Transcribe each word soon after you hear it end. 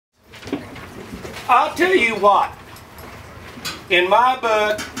I'll tell you what. In my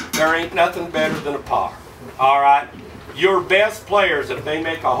book, there ain't nothing better than a par. All right? Your best players, if they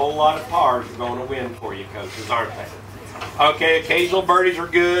make a whole lot of pars, are going to win for you, coaches, aren't they? Okay, occasional birdies are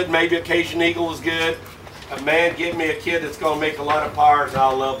good. Maybe occasional eagle is good. But man, give me a kid that's going to make a lot of pars, and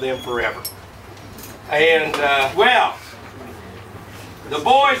I'll love them forever. And, well, the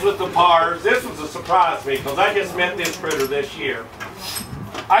boys with the pars, this was a surprise to me because I just met this critter this year.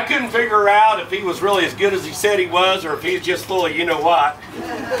 I couldn't figure out if he was really as good as he said he was or if he's just full of you-know-what.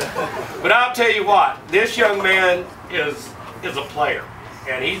 But I'll tell you what, this young man is a player.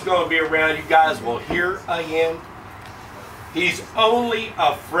 And he's going to be around. You guys will hear again. He's only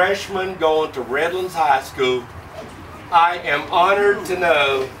a freshman going to Redlands High School. I am honored to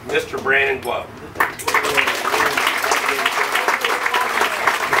know Mr. Brandon Guo.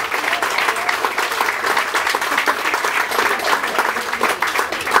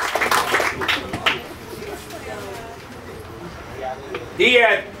 He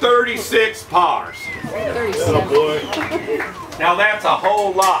had 36 pars. 37. Oh boy. Now that's a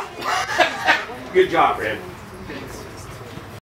whole lot. Good job, Brandon.